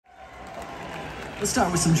Let's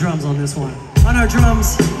start with some drums on this one. On our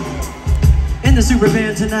drums, in the super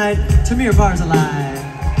band tonight, Tamir Barzilay.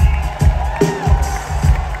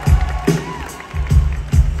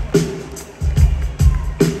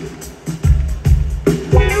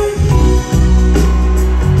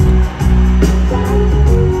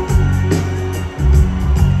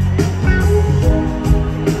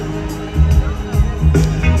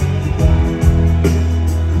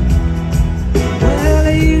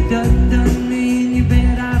 Done me, you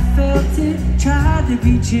bet I felt it. Tried to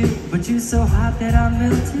beat you, but you're so hot that I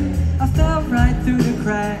melted. I fell right through the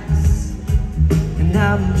cracks, and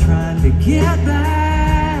I'm trying to get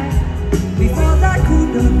back. Before that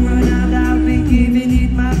cool done run out, I'll be giving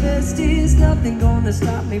it my best. There's nothing gonna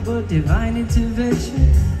stop me but divine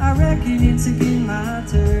intervention. I reckon it's again my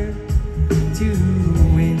turn to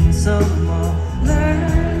win some more,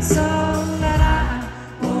 learn some that I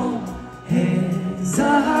won't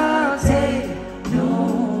hesitate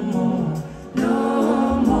no more,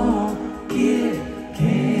 no more. It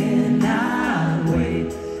cannot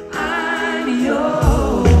wait. I'm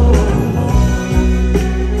yours.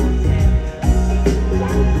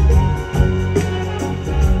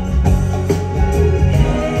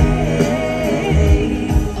 Hey,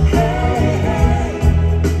 hey, hey.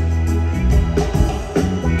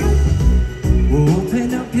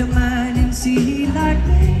 Open up your mind and see like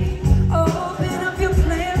me. Open up your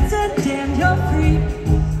plans and damn you're free.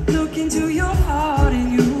 Look into your heart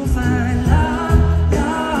and you'll find love,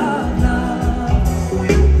 love,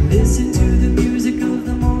 love. Listen to the music of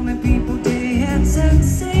the moment, people dance and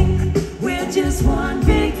sing. We're just one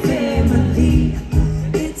big family.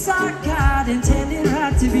 It's our God intended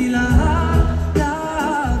right to be loved,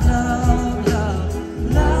 love, love, love,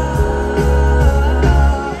 love.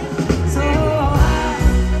 So I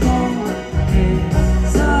won't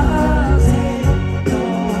hesitate no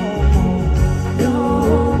more, no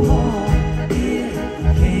more. It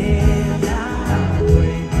cannot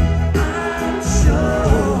wait. I'm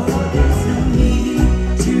sure there's no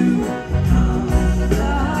need to complicate.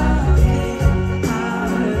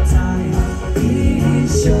 Our time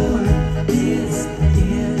is short. This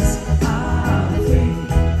is our fate.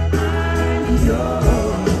 I'm yours.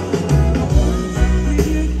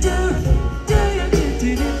 Do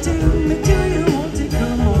you want to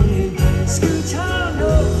come on in? Scooch on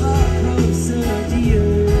over closer to you.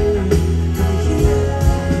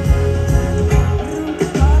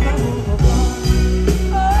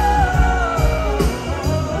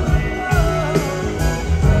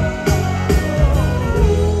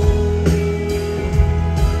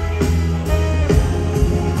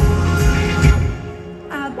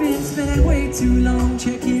 I've been spending way too long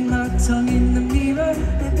checking my tongue in the mirror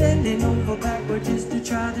and bending over backward just to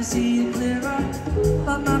try to see it clearer.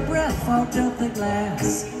 But my breath fogged up the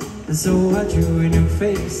glass, and so I drew a new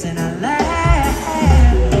face and I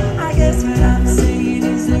laughed. I guess when I